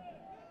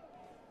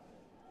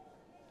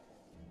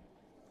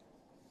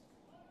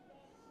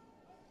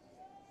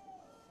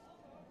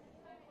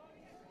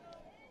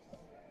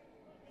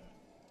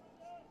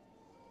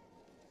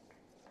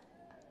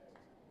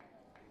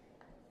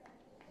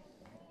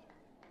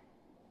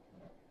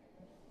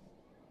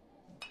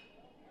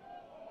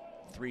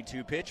 The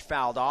 3-2 pitch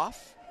fouled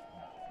off.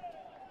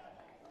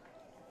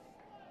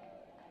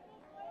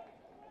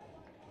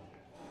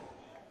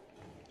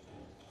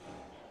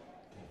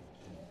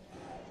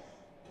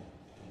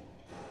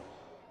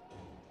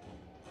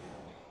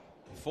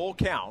 Full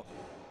count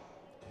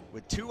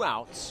with 2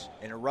 outs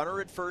and a runner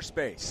at first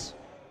base.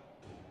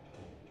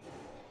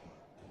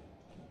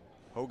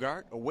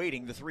 Hogart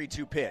awaiting the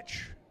 3-2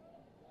 pitch.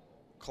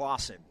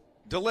 Clausen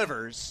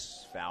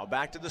delivers. Foul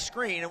back to the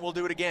screen, and we'll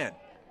do it again.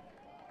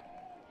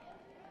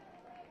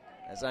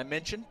 As I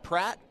mentioned,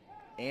 Pratt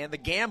and the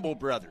Gamble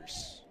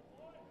brothers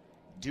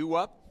due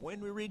up when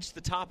we reach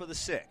the top of the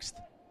 6th.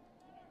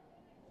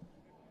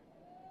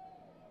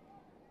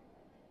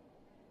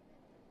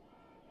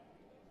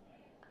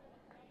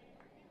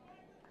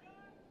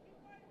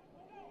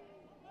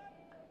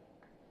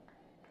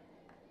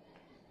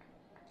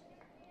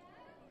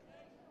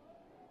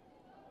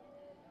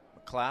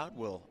 McLeod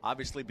will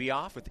obviously be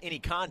off with any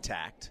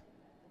contact.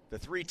 The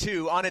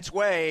 3-2 on its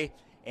way,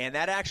 and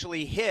that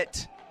actually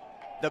hit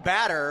the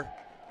batter.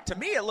 To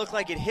me, it looked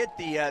like it hit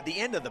the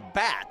end of the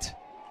bat,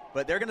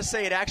 but they're going to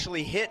say it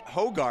actually hit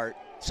Hogart.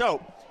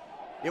 So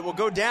it will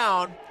go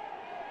down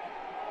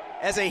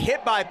as a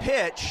hit by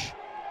pitch,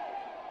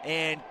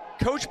 and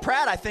Coach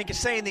Pratt, I think, is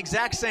saying the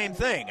exact same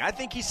thing. I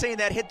think he's saying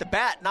that hit the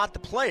bat, not the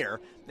player.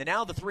 And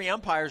now the 3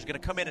 umpires are going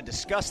to come in and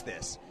discuss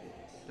this.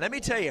 Let me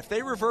tell you, if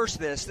they reverse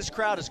this, this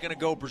crowd is going to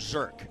go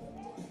berserk.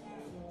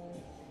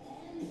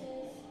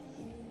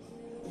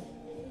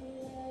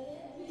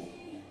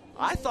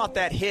 I thought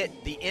that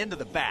hit the end of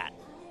the bat,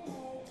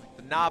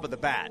 the knob of the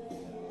bat.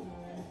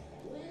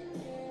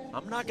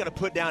 I'm not going to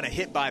put down a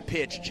hit by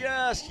pitch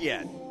just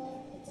yet.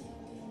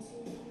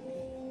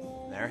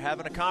 They're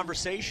having a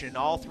conversation,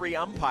 all 3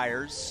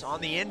 umpires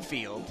on the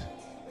infield.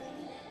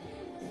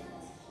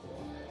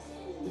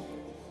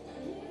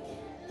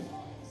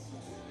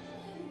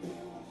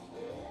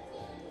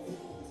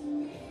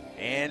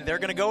 And they're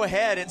going to go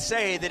ahead and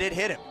say that it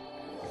hit him.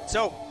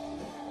 So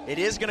it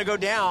is going to go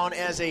down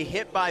as a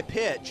hit by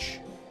pitch.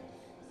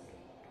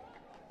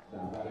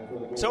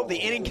 So the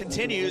inning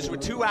continues with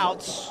 2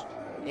 outs,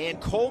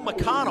 and Cole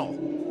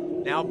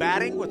McConnell now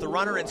batting with the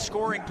runner in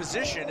scoring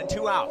position and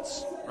 2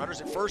 outs. Runners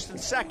at first and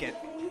second.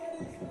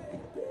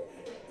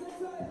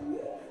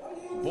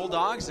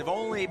 Bulldogs have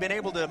only been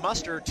able to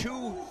muster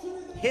 2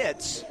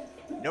 hits,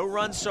 no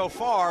runs so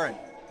far, and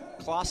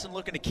Clausen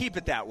looking to keep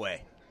it that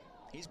way.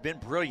 He's been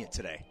brilliant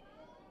today.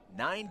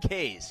 9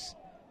 Ks.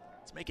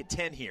 Let's make it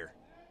 10 here.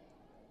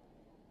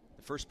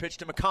 The first pitch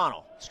to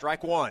McConnell,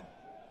 strike 1.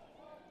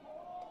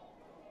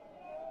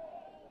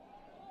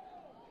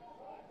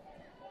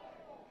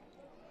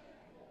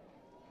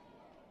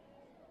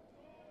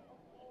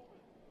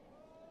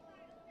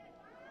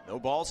 No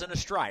balls and a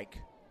strike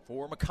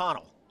for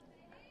McConnell.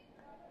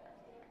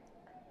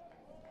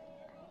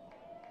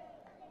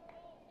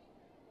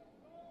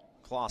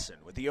 Clausen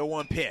with the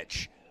 0-1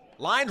 pitch.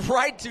 Lined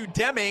right to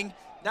Deming,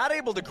 not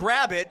able to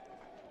grab it,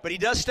 but he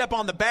does step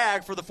on the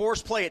bag for the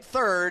force play at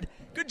third.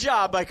 Good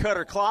job by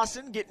Cutter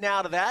Clausen getting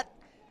out of that.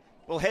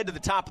 We'll head to the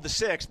top of the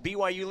 6th.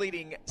 BYU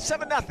leading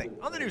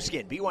 7-0 on the new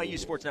skin, BYU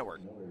Sports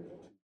Network.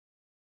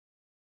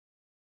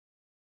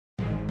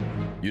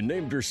 You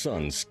named your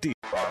son Steve.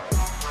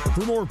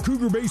 For more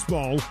Cougar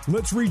baseball,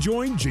 let's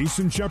rejoin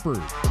Jason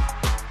Shepard.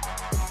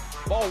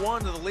 Ball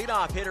one to the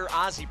leadoff hitter,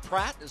 Ozzie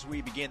Pratt, as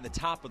we begin the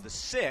top of the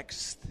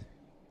sixth.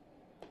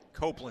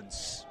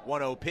 Copeland's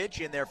 1-0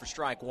 pitch in there for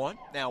strike one.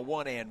 Now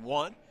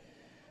 1-1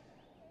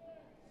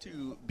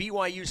 to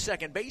BYU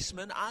second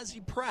baseman,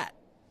 Ozzie Pratt.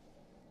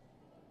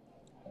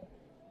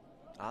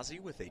 Ozzie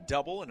with a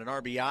double and an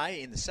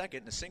RBI in the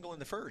second and a single in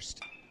the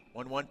first.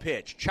 1-1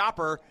 pitch.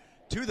 Chopper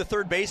to the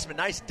third baseman.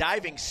 Nice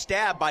diving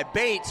stab by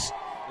Bates.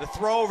 The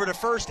throw over to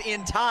first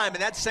in time,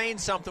 and that's saying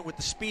something with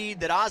the speed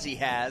that Ozzie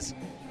has.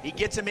 He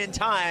gets him in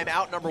time,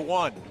 out number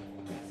one.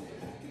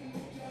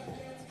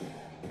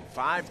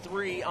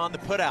 5-3 on the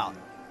putout.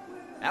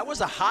 That was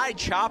a high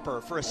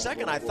chopper. For a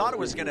second, I thought it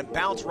was going to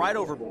bounce right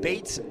over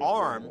Bates'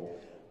 arm,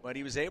 but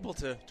he was able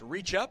to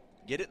reach up,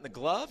 get it in the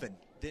glove, and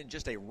then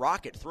just a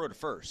rocket throw to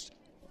first.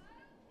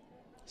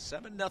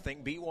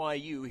 7-0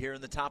 BYU here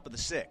in the top of the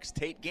sixth.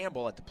 Tate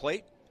Gamble at the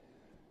plate.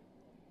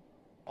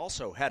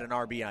 Also had an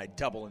RBI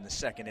double in the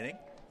second inning.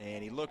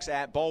 And he looks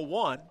at ball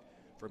one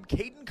from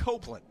Caden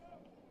Copeland.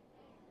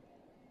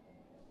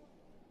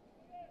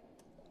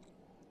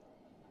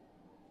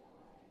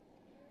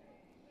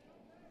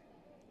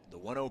 The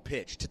 1-0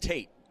 pitch to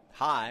Tate.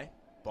 High,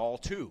 ball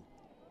two.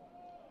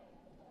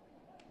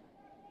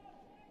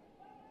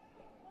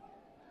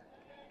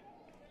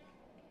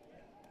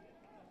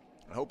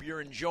 I hope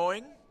you're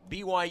enjoying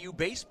BYU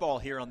baseball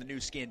here on the new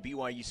skin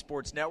BYU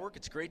Sports Network.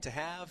 It's great to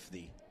have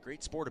the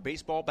great sport of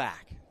baseball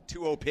back.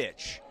 2-0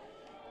 pitch.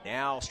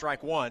 Now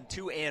strike one,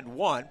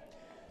 2-1.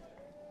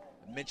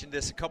 I mentioned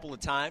this a couple of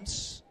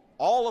times.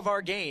 All of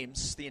our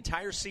games, the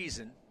entire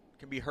season,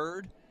 can be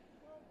heard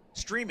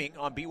streaming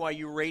on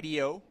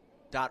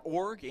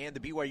BYURadio.org and the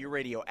BYU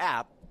Radio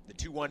app. The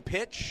 2-1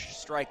 pitch,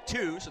 strike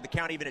two, so the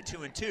count even at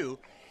 2-2.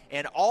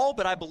 And all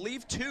but I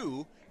believe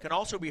two can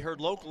also be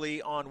heard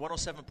locally on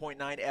 107.9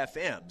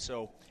 FM.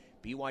 So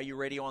BYU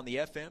Radio on the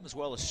FM as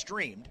well as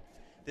streamed.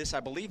 This,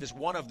 I believe, is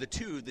one of the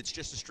two that's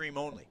just a stream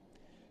only.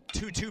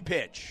 2-2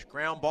 pitch.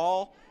 Ground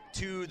ball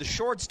to the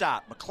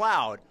shortstop.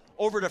 McLeod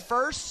over to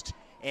first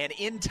and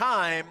in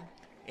time.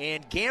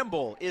 And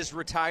Gamble is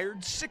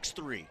retired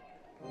 6-3.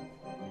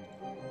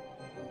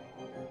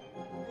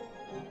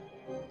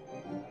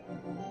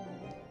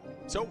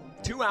 So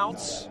 2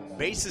 outs,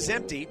 base is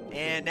empty,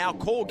 and now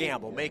Cole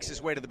Gamble makes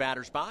his way to the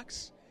batter's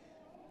box.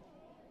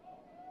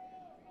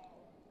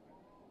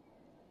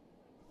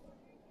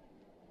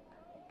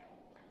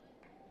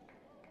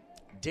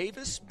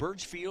 Davis,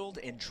 Birchfield,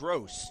 and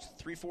Drost,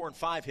 3, 4, and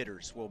 5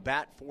 hitters, will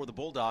bat for the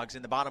Bulldogs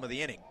in the bottom of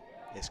the inning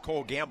as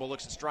Cole Gamble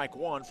looks at strike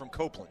one from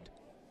Copeland.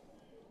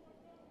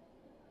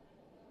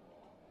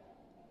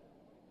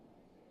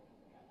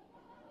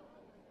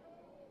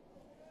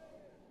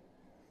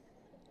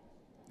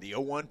 The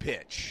 0-1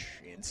 pitch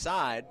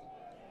inside,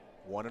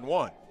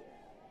 1-1.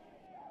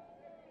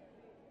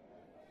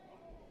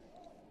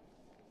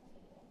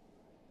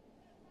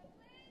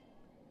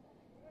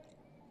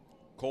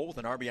 Cole with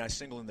an RBI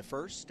single in the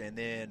first and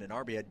then an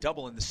RBI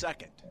double in the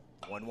second.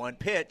 1-1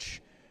 pitch,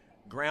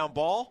 ground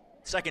ball.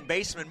 Second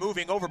baseman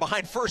moving over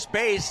behind first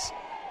base.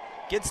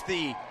 Gets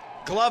the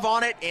glove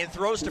on it and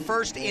throws to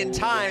first in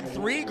time.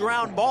 3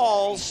 ground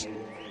balls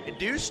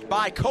induced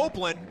by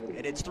Copeland.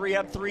 And it's 3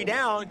 up, 3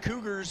 down.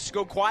 Cougars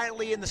go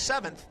quietly in the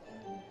sixth.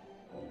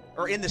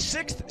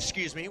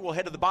 We'll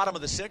head to the bottom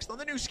of the sixth on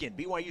the new skin,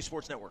 BYU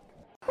Sports Network.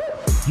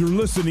 You're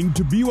listening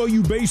to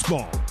BYU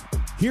Baseball.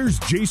 Here's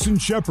Jason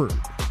Shepard.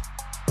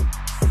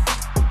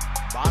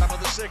 Bottom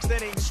of the sixth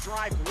inning,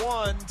 strike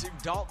one to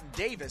Dalton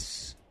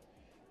Davis.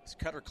 As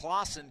Cutter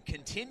Clausen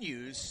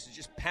continues to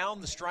just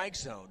pound the strike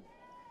zone.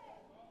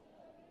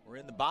 We're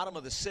in the bottom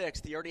of the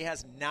sixth. He already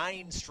has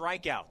 9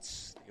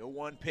 strikeouts. The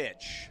 0-1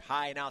 pitch,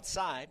 high and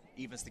outside,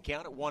 evens the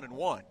count at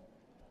 1-1.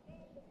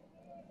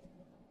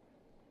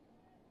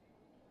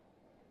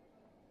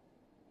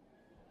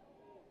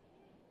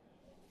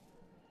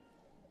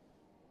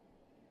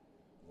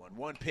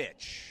 1-1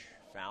 pitch,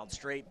 fouled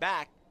straight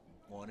back,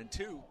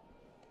 1-2.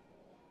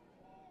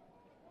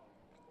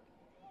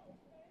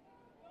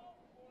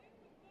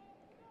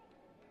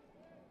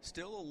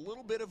 Still a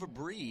little bit of a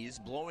breeze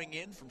blowing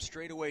in from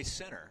straightaway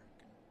center.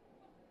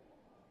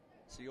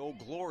 See Old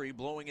Glory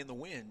blowing in the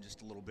wind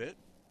just a little bit.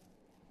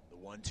 The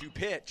 1-2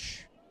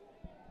 pitch.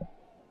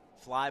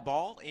 Fly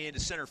ball into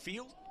center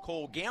field.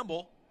 Cole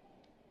Gamble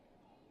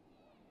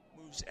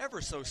moves ever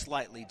so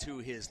slightly to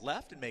his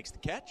left and makes the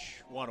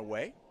catch. 1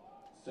 away.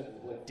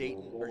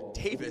 Dalton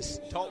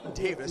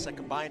Davis. I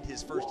combined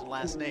his first and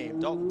last name.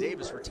 Dalton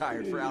Davis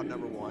retired for out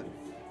number 1.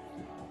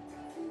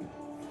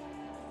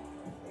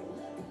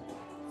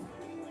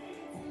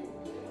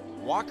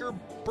 Walker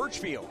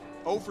Birchfield,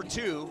 0 for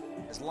 2,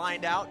 is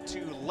lined out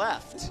to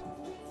left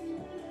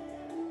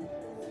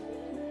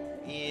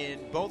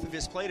in both of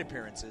his plate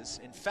appearances.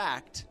 In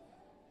fact,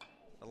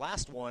 the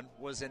last one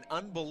was an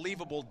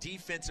unbelievable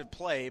defensive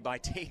play by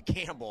Tate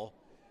Gamble.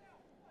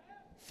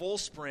 Full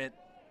sprint,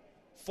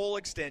 full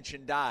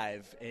extension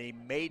dive, and he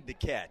made the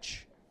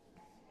catch.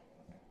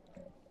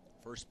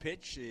 First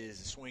pitch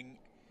is a swing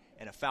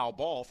and a foul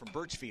ball from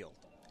Birchfield.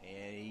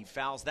 And he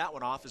fouls that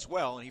one off as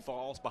well, and he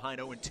falls behind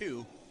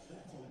 0-2.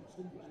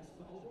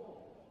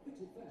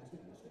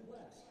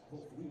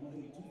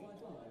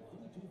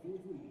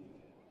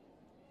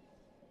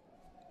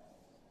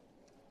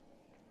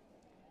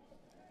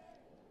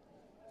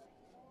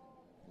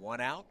 One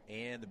out,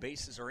 and the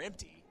bases are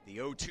empty. The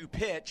 0-2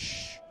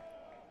 pitch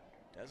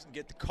doesn't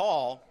get the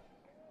call.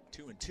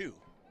 2-2.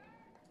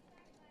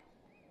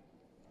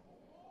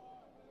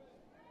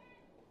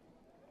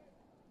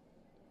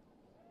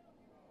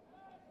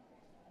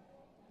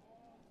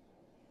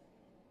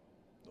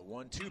 The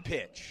 1-2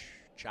 pitch,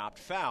 chopped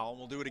foul, and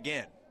we'll do it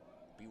again.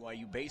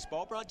 BYU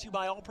Baseball brought to you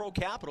by All Pro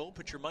Capital.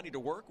 Put your money to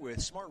work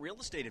with smart real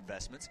estate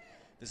investments.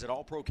 Visit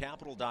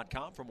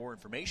allprocapital.com for more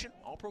information.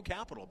 All Pro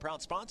Capital, a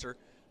proud sponsor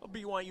of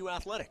BYU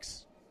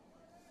Athletics.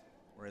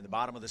 We're in the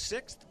bottom of the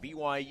sixth.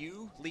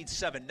 BYU leads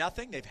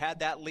 7-0. They've had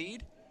that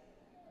lead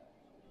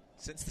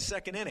since the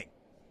second inning.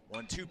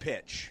 1-2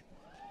 pitch.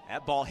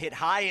 That ball hit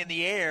high in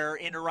the air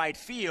into right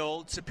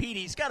field.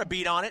 Sapiti's got a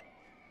beat on it.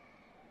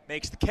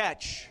 Makes the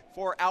catch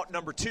for out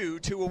number 2,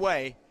 2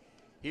 away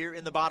here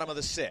in the bottom of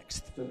the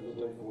sixth.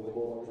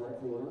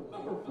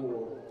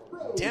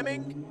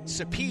 Deming,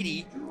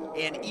 Sapiti,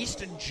 and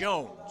Easton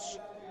Jones,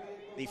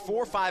 the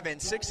 4, 5,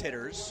 and 6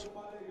 hitters,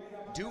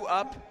 due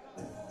up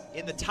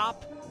in the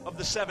top of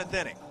the seventh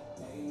inning.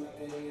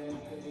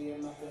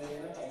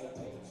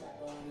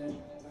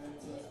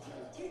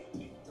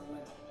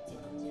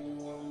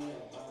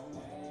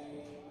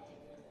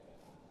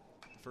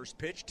 First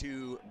pitch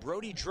to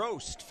Brody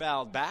Drost,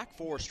 fouled back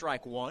for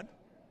strike one.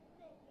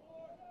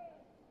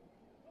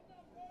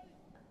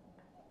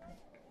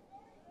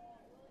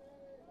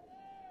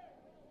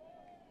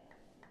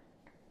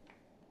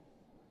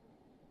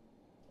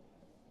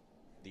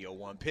 The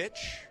 0-1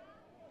 pitch,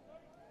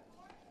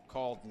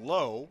 called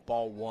low,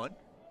 ball one.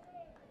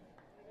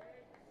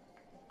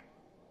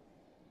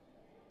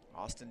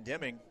 Austin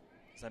Deming,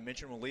 as I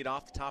mentioned, will lead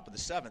off the top of the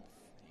seventh.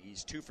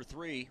 He's 2 for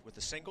 3 with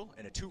a single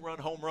and a 2-run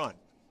home run.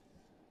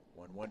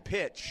 1-1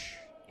 pitch,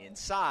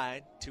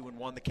 inside,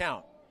 2-1 the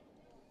count.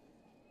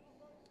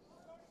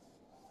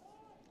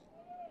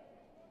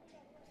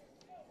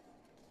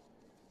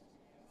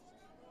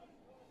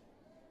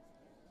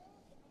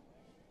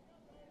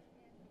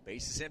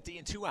 Base is empty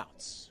and 2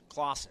 outs.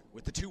 Clausen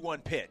with the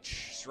 2-1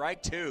 pitch.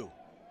 Strike 2.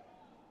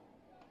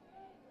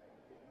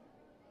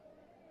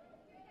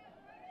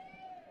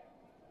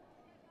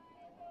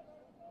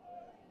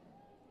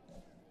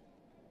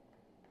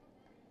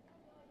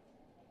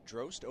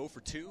 Drost 0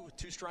 for 2 with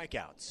 2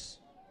 strikeouts.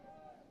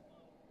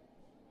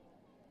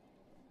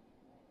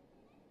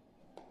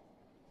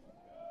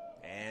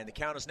 And the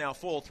count is now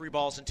full, 3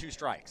 balls and 2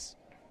 strikes.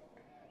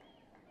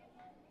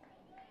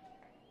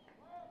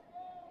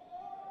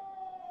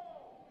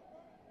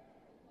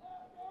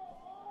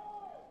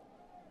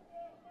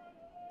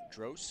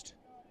 Drost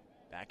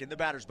back in the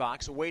batter's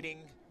box, awaiting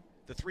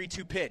the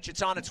 3-2 pitch.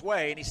 It's on its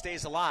way, and he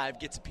stays alive,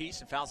 gets a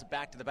piece, and fouls it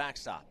back to the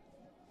backstop.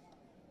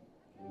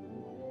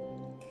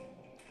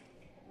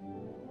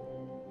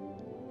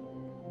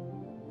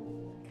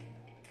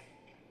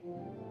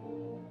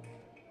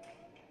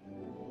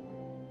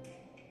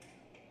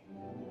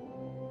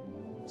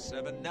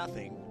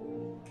 Nothing.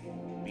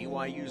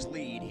 BYU's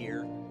lead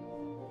here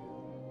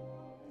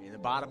in the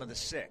bottom of the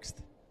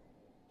sixth.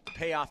 The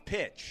payoff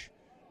pitch.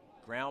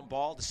 Ground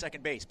ball to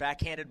second base.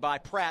 Backhanded by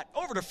Pratt.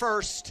 Over to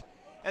first.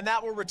 And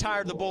that will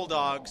retire the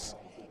Bulldogs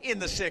in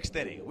the sixth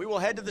inning. We will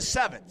head to the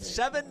seventh.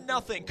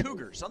 7-0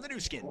 Cougars on the new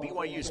skin,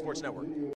 BYU Sports Network.